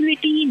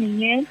compatibility ही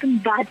नहीं है, तुम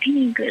बात ही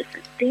नहीं कर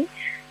सकते,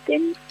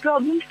 then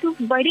problems तो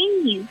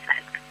बढ़ेंगी in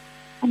fact.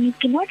 And you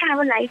cannot have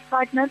a life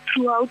partner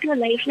throughout your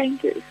life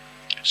like this.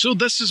 So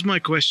this is my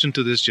question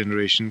to this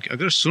generation.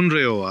 अगर सुन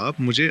रहे हो आप,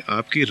 मुझे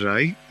आपकी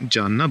राय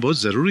जानना बहुत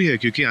ज़रूरी है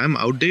क्योंकि I'm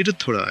outdated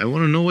थोड़ा. I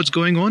want to know what's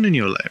going on in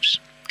your lives.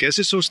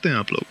 कैसे सोचते हैं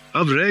आप लोग?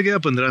 अब रह गया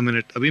 15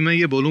 मिनट. अभी मैं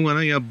ये बोलूँगा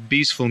ना या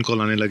 20 फोन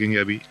कॉल आने लगेंगे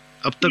अभी.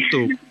 अब तक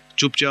तो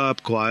चुपचाप,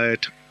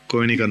 क्वाइट,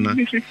 कोई नहीं करना.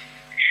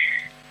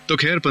 तो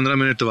खैर 15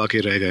 मिनट तो वाकई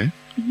रह गए.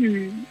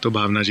 तो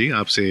भावना जी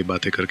आपसे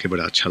बातें करके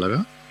बड़ा अच्छा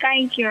लगा.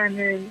 Thank you,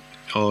 Anil.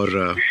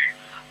 और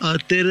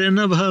आते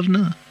रहना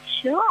भावना.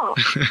 Sure.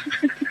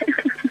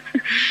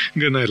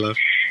 Good night, love.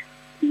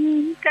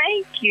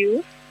 Thank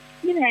you.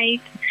 Good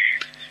night.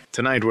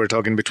 Tonight we're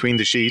talking Between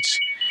the Sheets.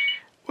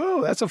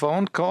 Whoa, that's a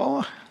phone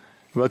call.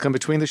 Welcome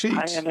Between the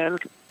Sheets. Hi, Anil.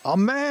 Oh,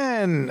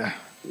 man.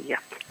 Yeah.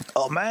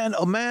 Oh, man,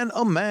 oh, man,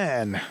 oh,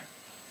 man.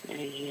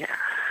 Yeah.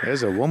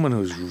 There's a woman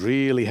who's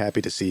really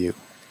happy to see you.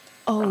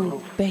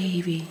 Oh,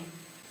 baby.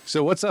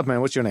 So what's up,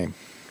 man? What's your name?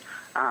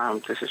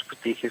 This is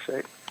Pratik, is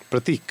it?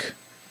 Pratik.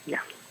 Yeah.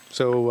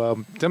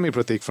 So tell me,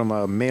 Pratik, from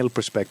a male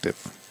perspective,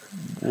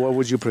 what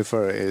would you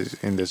prefer is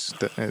in this?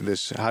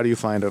 How do you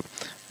find a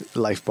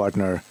life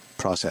partner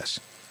process?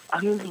 I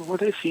mean,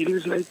 what I feel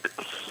is like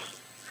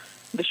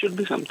there should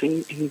be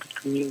something in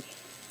between.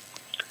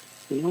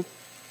 You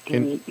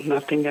know,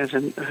 nothing as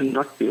in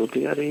not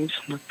purely arranged,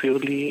 not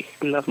purely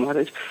love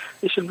marriage.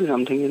 There should be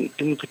something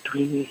in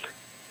between.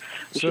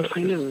 We should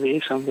find a way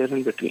somewhere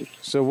in between.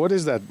 So what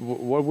is that?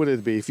 What would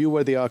it be? If you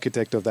were the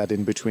architect of that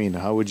in between,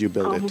 how would you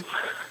build it?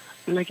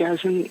 Like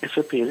as in, if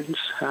your parents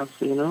have,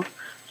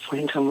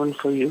 find someone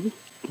for you,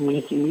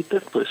 meet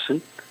that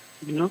person,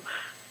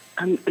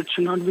 and it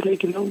should not be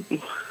like,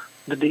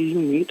 the day you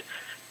meet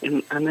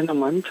and in a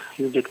month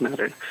you get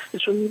married.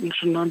 It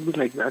should not be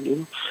like that,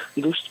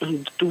 Those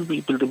two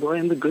people, the boy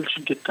and the girl,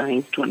 should get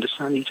time to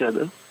understand each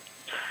other.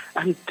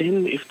 And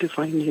then if they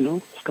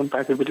find,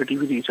 compatibility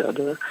with each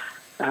other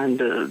and,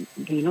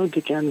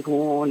 they can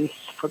go on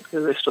for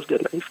the rest of their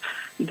life,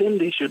 then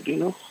they should,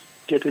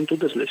 get into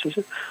this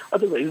relationship.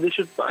 Otherwise, they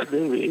should part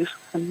their ways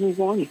and move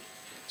on.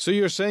 So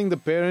you're saying the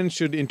parents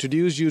should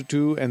introduce you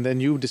to, and then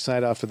you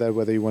decide after that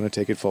whether you want to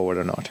take it forward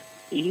or not?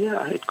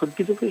 Yeah, it could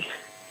be the way.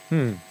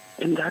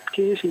 In that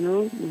case,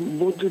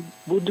 both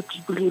the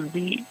people will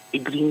be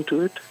agreeing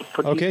to it.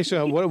 Okay,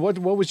 so what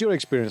was your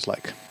experience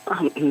like?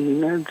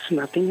 It's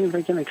nothing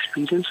like an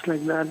experience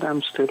like that.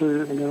 I'm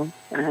still,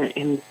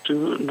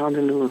 not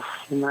into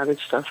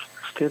marriage stuff.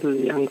 Still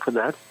young for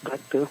that.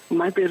 But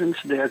my parents,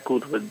 they are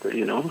good with,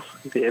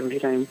 they every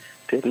time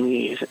tell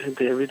me,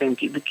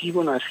 they keep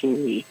on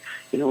asking me,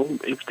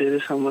 if there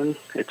is someone,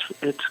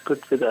 it's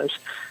good with us.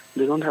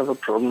 They don't have a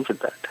problem with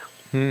that.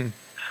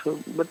 So,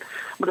 but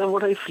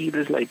what I feel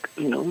is like,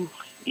 even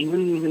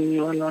when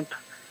you are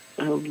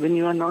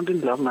not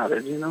in love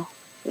marriage,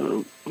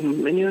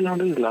 when you are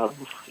not in love,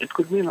 it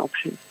could be an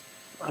option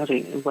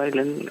while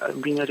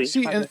being arranged.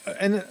 See,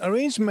 an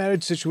arranged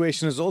marriage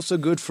situation is also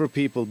good for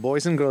people,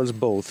 boys and girls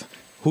both,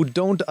 who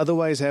don't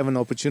otherwise have an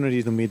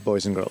opportunity to meet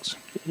boys and girls.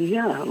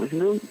 Yeah,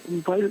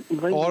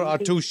 while or are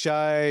too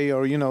shy,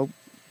 or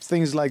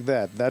things like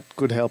that. That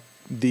could help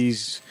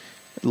these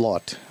a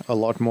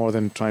lot more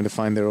than trying to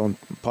find their own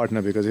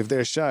partner, because if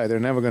they're shy,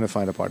 they're never going to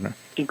find a partner.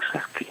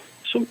 Exactly.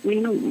 So,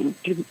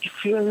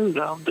 if you are in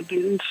love, the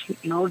parents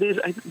nowadays,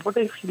 what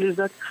I feel is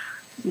that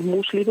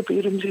mostly the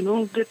parents,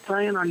 they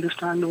try and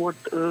understand what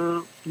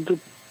the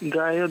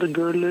guy or the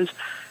girl is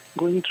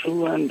going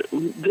through, and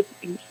they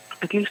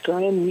at least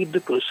try and meet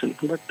the person.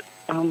 But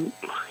I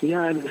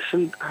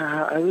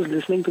was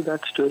listening to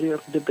that story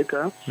of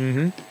Deepika,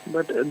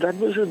 but that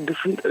was a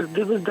different.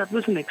 That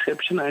was an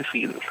exception, I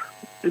feel.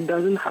 It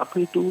doesn't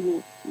happen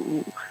too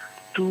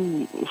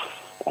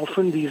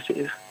often these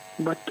days.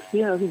 But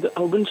yeah, the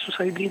urban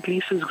society at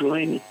least is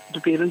growing.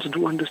 The parents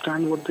do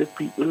understand what their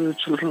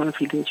children are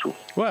feeling through.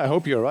 Well, I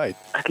hope you're right.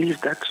 At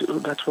least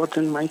that's what's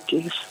in my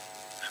case.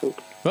 So.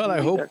 Well, I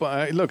hope.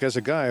 Look, as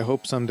a guy, I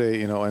hope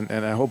someday,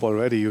 and I hope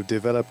already you've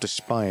developed a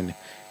spine.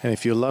 And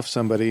if you love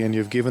somebody and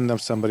you've given them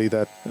somebody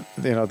that,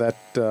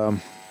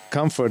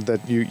 comfort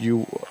that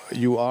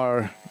you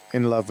are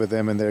in love with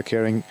them and they're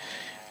caring,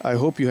 I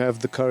hope you have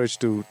the courage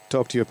to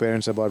talk to your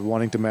parents about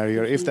wanting to marry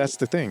her, if that's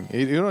the thing.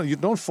 You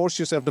don't force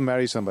yourself to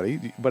marry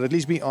somebody, but at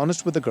least be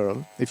honest with the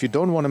girl. If you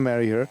don't want to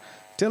marry her,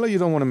 tell her you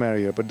don't want to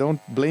marry her, but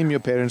don't blame your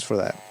parents for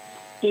that.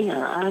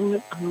 Yeah,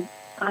 I'm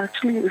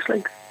actually, it's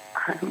like,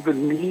 with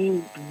me,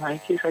 in my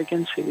case, I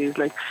can say, it's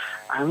like,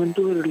 I'm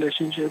into a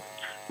relationship.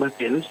 My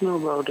parents know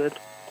about it.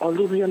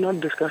 Although we are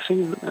not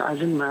discussing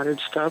as in marriage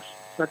stuff,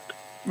 but...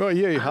 Well,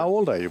 yeah, how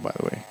old are you, by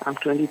the way? I'm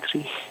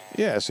 23.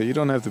 Yeah, so you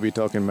don't have to be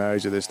talking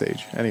marriage at this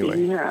stage, anyway.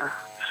 Yeah,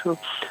 So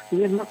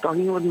we are not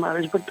talking about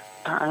marriage, but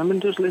I'm in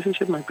this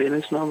relationship. My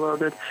parents know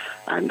about it,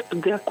 and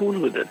they are cool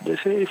with it. They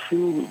say if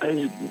you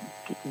guys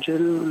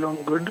gel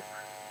along good,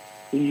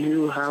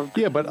 you have.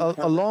 Yeah, but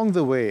along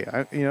the way,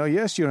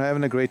 yes, you're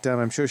having a great time.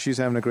 I'm sure she's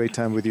having a great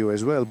time with you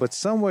as well. But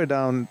somewhere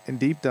down,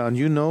 deep down,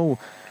 you know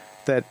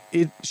that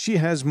she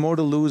has more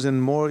to lose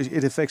and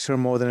it affects her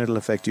more than it'll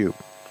affect you.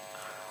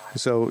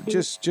 So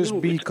just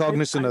be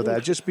cognizant of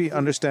that. Just be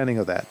understanding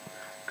of that.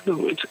 No,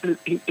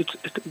 the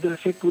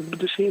effect would be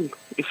the same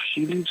if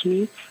she leaves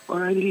me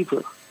or I leave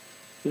her.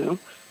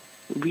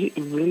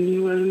 When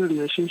you are in a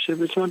relationship,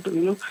 it's not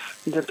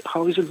that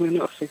how is it going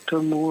to affect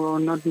her more or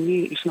not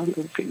me. It's not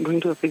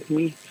going to affect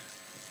me.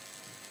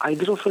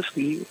 Either of us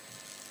leave,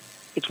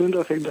 it's going to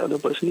affect the other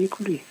person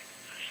equally.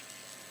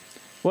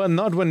 Well,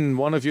 not when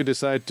one of you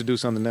decide to do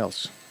something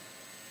else.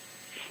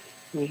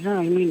 Yeah,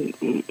 I mean,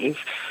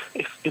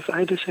 if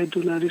I decide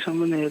to marry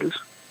someone else,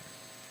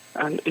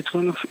 and it's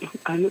gonna,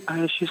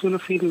 she's gonna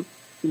feel,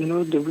 they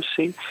will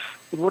say,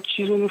 what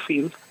she's gonna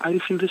feel, I'll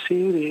feel the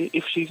same way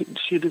if she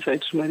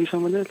decides to marry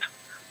someone else.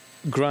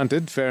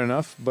 Granted, fair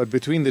enough, but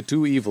between the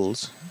two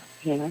evils,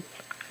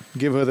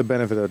 give her the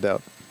benefit of the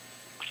doubt.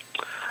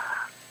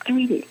 I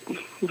mean,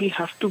 we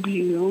have to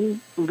be, when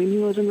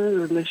you are in a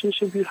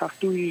relationship, you have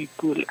to be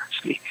equal,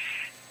 actually.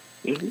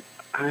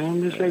 I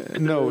am just like...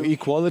 no,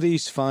 equality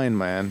is fine,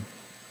 man.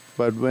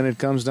 But when it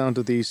comes down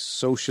to these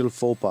social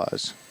faux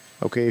pas,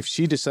 okay, if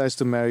she decides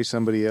to marry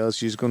somebody else,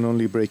 she's going to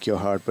only break your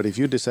heart. But if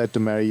you decide to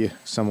marry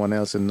someone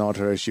else and not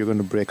her, you're going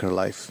to break her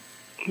life.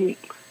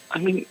 I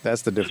mean...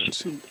 That's the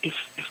difference. If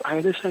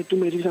I decide to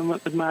marry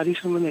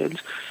someone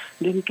else,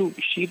 then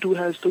she too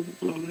has the,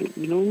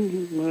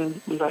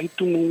 right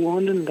to move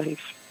on in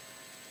life.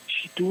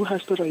 She too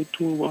has the right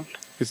to move on.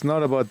 It's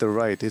not about the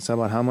right. It's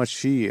about how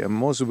much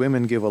most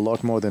women give a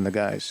lot more than the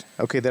guys.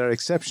 Okay, there are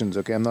exceptions.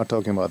 Okay, I'm not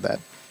talking about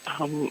that.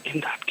 In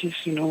that case,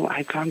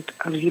 I can't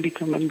really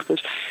comment because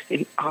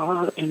in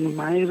our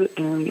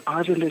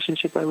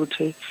relationship, I would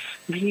say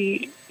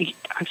we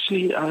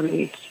actually are,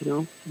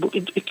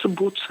 it's on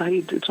both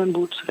sides. It's on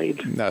both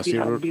sides. No,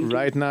 so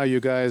right now,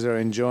 you guys are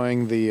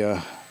enjoying the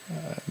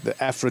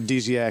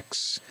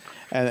aphrodisiacs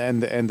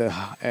and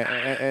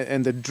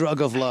the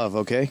drug of love.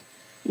 Okay,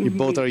 you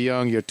both are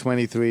young. You're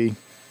 23.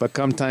 But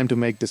come time to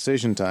make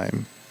decision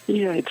time.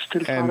 Yeah, it's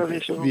still far away.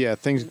 So. Yeah,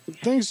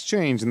 things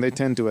change, and they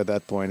tend to at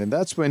that point, and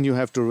that's when you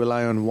have to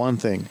rely on one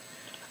thing.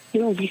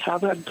 We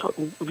have had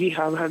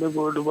a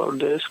word about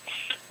this,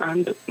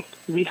 and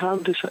we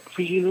have this.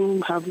 We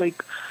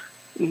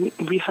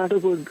had a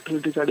word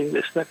regarding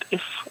this that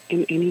if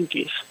in any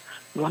case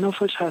one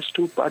of us has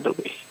to part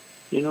away,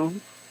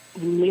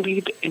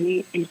 maybe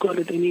you call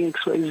it any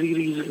XYZ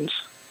reasons.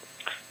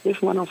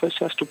 If one of us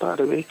has to part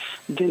away,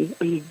 then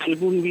there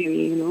won't be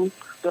any,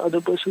 the other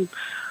person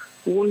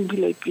won't be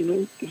like,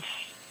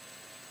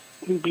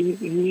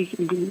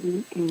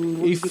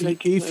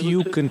 if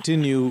you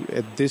continue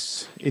at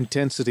this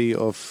intensity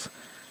of,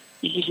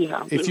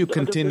 if you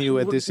continue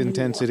at this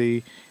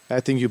intensity, I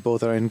think you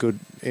both are in good,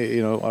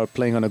 are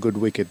playing on a good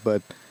wicket.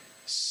 But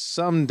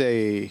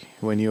someday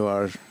when you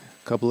are a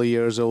couple of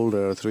years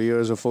older, 3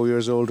 years or 4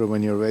 years older,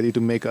 when you're ready to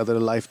make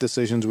other life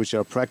decisions which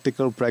are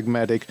practical,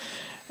 pragmatic,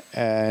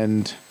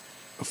 and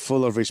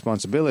full of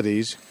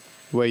responsibilities,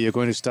 where you're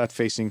going to start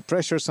facing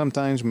pressure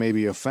sometimes,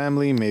 maybe of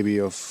family, maybe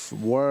of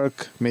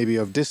work, maybe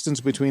of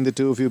distance between the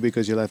two of you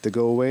because you'll have to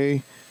go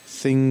away,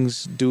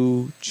 things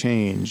do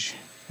change.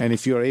 And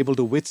if you're able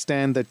to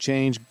withstand that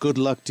change, good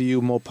luck to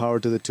you, more power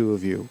to the two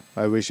of you.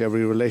 I wish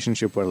every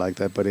relationship were like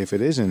that, but if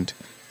it isn't,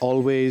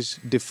 always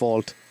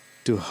default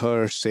to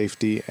her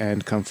safety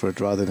and comfort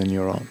rather than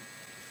your own.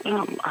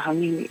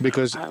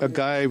 Because a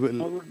guy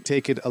will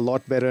take it a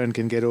lot better and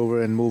can get over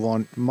and move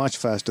on much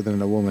faster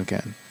than a woman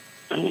can.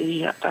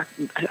 Yeah,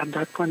 at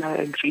that point I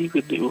agree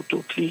with you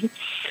totally.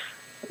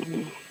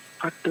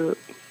 But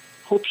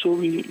hope so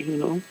we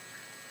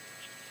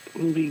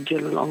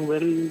get along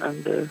well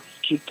and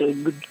keep the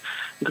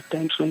good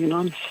times going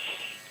on.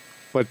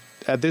 But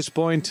at this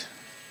point,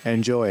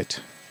 enjoy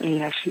it.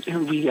 Yes,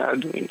 we are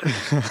doing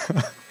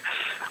that.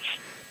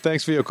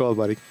 Thanks for your call,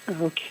 buddy.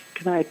 Okay.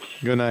 Good night.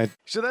 Good night.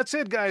 So that's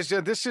it, guys.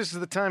 This is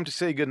the time to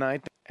say good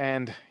night.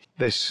 And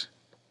this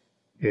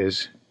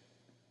is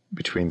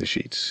Between the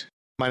Sheets.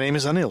 My name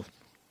is Anil.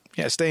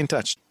 Yeah, stay in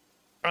touch.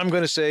 I'm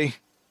going to say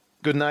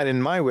good night in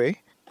my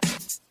way.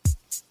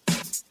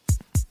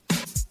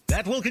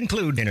 That will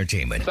conclude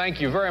entertainment.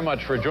 Thank you very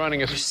much for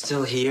joining us. You're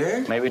still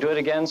here? May we do it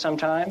again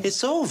sometime?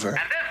 It's over. And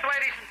this,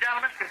 ladies and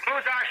gentlemen,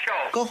 concludes our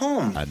show. Go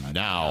home. And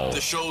now,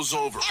 the show's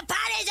over. The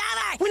party's over.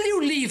 Will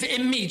you leave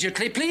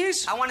immediately,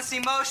 please? I want to see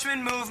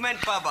motion, movement.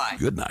 Bye-bye.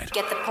 Good night.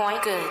 Get the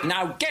point? Good.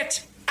 Now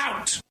get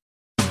out.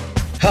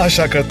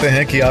 आशा करते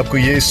हैं कि आपको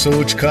ये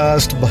सोच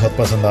cast बहुत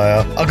पसंद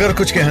आया। अगर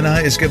कुछ कहना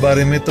है इसके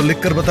बारे में तो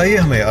लिखकर बताइए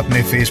हमें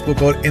अपने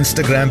फेसबुक और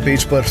इंस्टाग्राम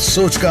पेज पर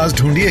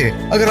सोचकास्ट ढूंढिए।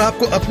 अगर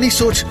आपको अपनी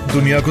सोच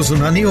दुनिया को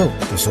सुनानी हो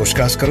तो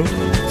सोचकास्ट करो।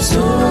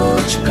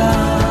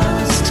 सोचकास्ट।